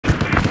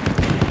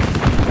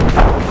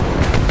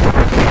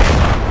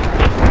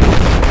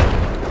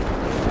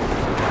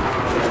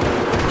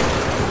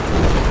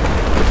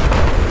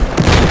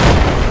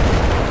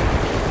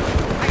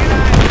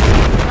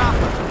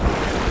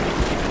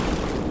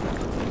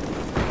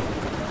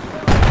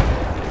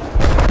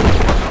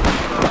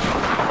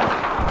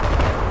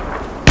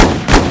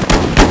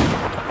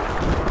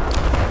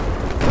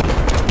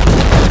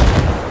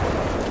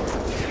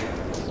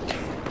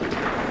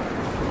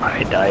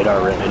died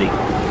already.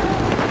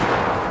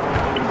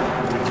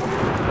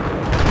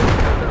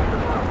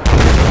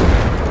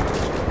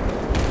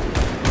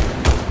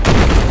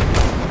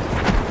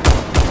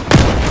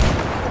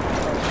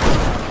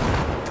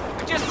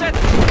 We just set the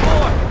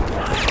floor.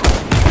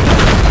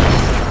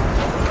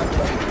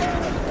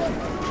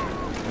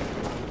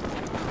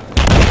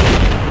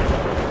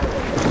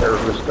 Better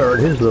restart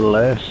his little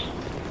ass.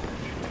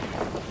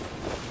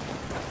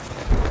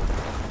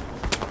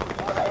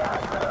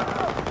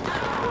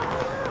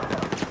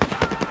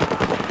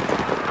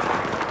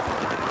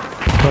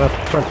 Went out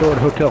the front door of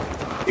the hotel.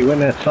 He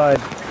went inside,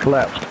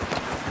 collapsed.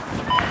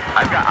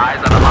 I've got eyes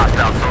on a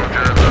hostile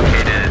soldier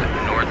located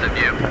north of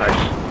you.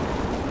 Nice.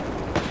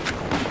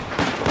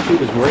 He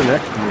was right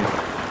next to me.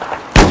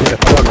 Yeah,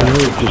 fucking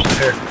move just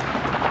there.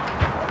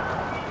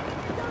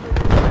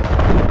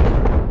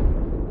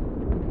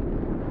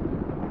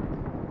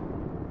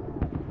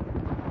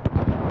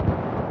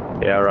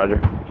 Yeah, Roger.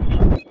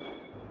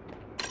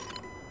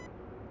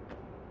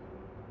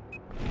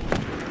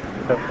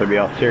 Have to be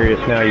all serious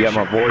now. You got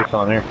my voice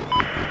on there.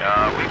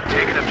 We've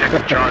taken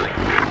objective Charlie.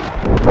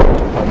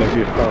 Oh, maybe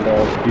you found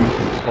all beef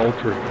and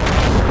poultry.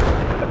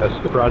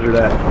 Roger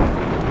that.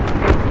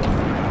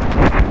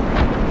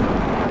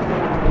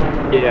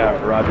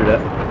 Yeah, Roger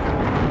that.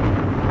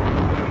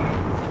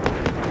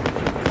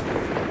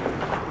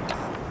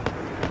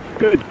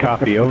 Good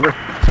copy, over.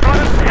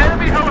 Spotted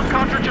enemy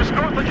helicopter just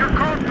north of your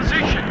current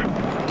position.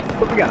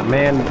 We got a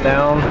man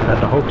down at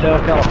the Hotel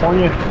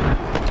California.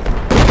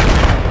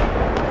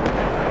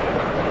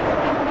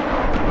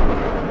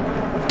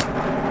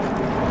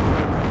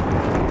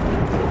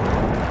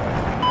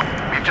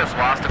 We've just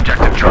lost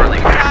objective Charlie.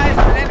 Guys,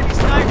 an enemy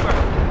sniper.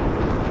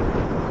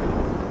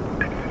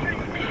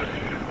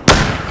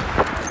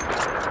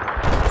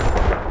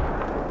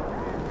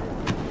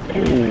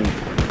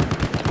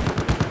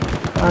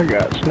 I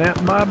got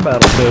snapped by a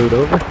battletoad,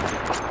 over.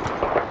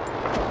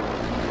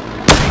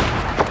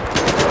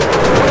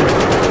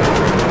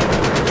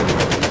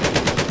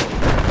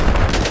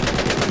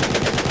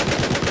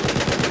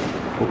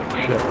 Oh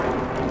shit.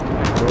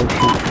 Oh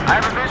shoot. I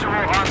have a visual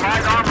on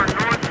light armor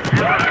north of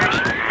your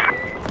location.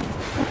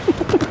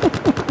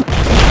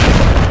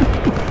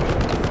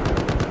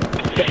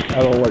 I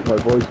don't like my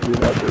voice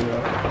being out there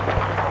now.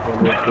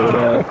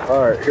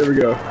 Alright, here we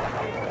go.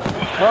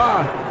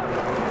 Ah!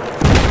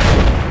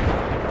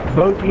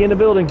 Bunky in the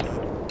building.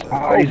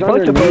 Ah, he's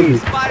bunch of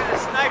underneath. bunkies. Spotted a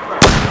sniper.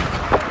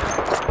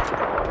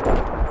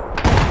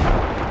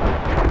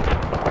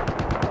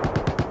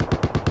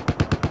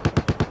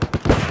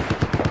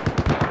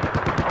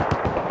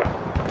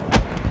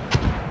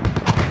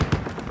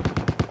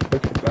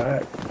 Take it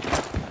back.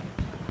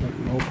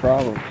 No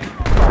problem.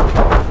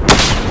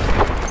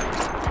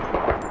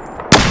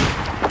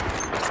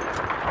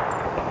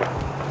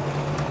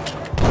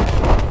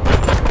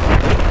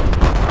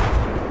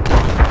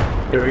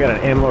 Here, we got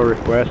an ammo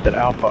request at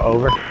Alpha,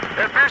 over.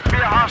 There appears to be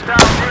a hostile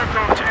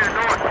vehicle to your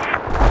north.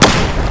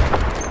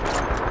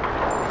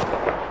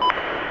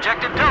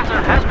 Objective Delta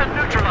has been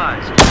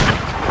neutralized.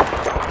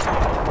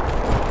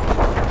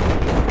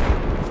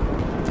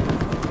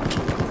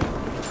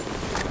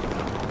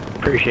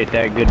 Appreciate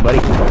that, good buddy.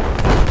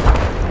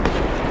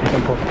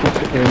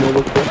 Ammo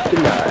request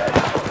denied.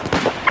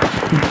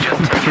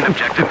 Just taken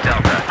objective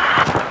Delta.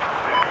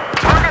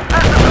 Target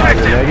this Roger,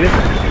 objective.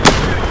 negative.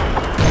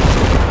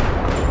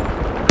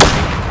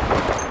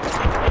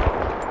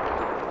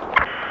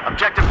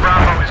 Objective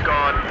Bravo is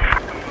gone.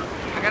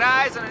 I got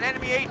eyes on an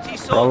enemy AT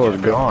soldier.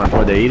 Bravo's gone.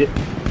 Where'd they eat it?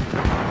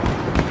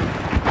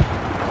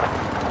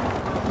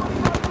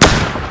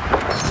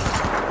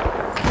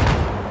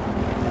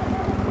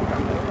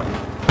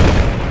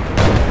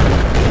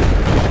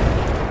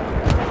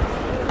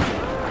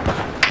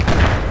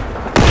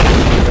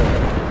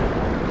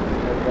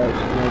 That guy's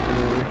smoking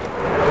me.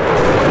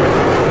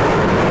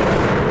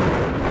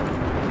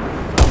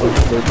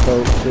 Looks for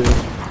coke too.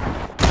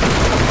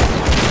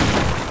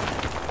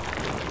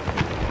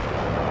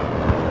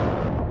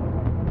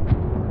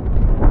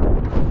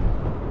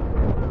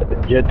 The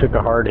jet took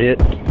a hard hit.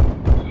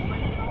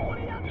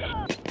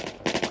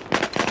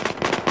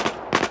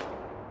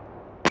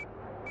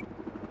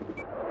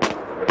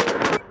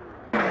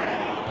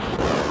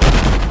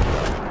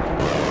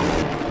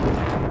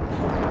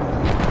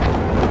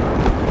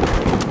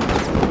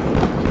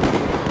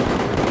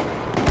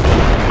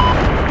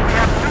 We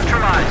have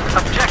neutralized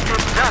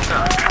objective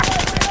Delta.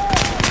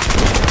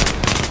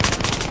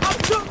 I'll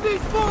shoot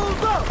these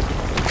fools up.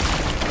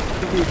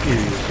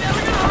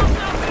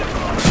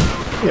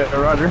 Yeah,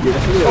 Roger.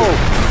 Oh,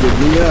 get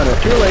me out of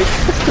Too late.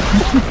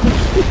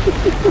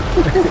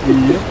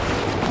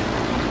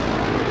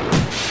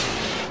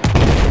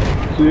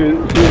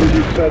 Soon as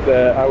you said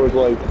that, I was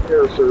like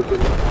air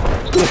surfing.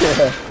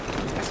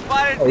 I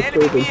spotted an Oh,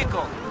 enemy sorry.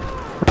 vehicle.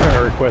 I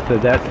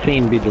requested that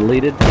scene be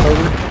deleted,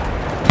 over.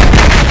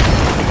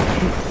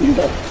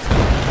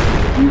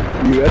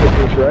 You edit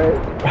this, right?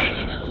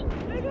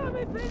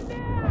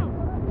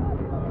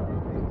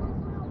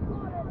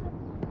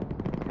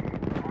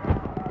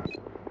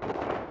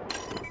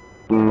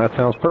 That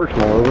sounds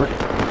personal, over.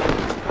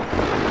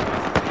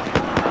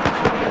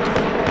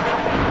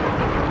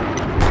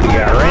 You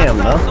got rammed,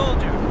 Hostile huh?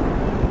 soldier.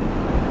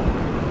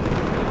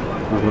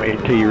 I'll wait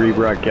till you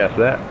rebroadcast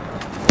that.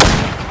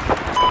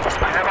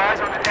 I have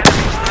eyes on an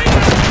enemy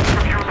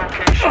from your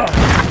location.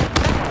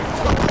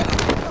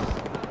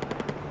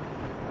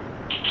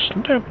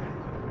 Snap.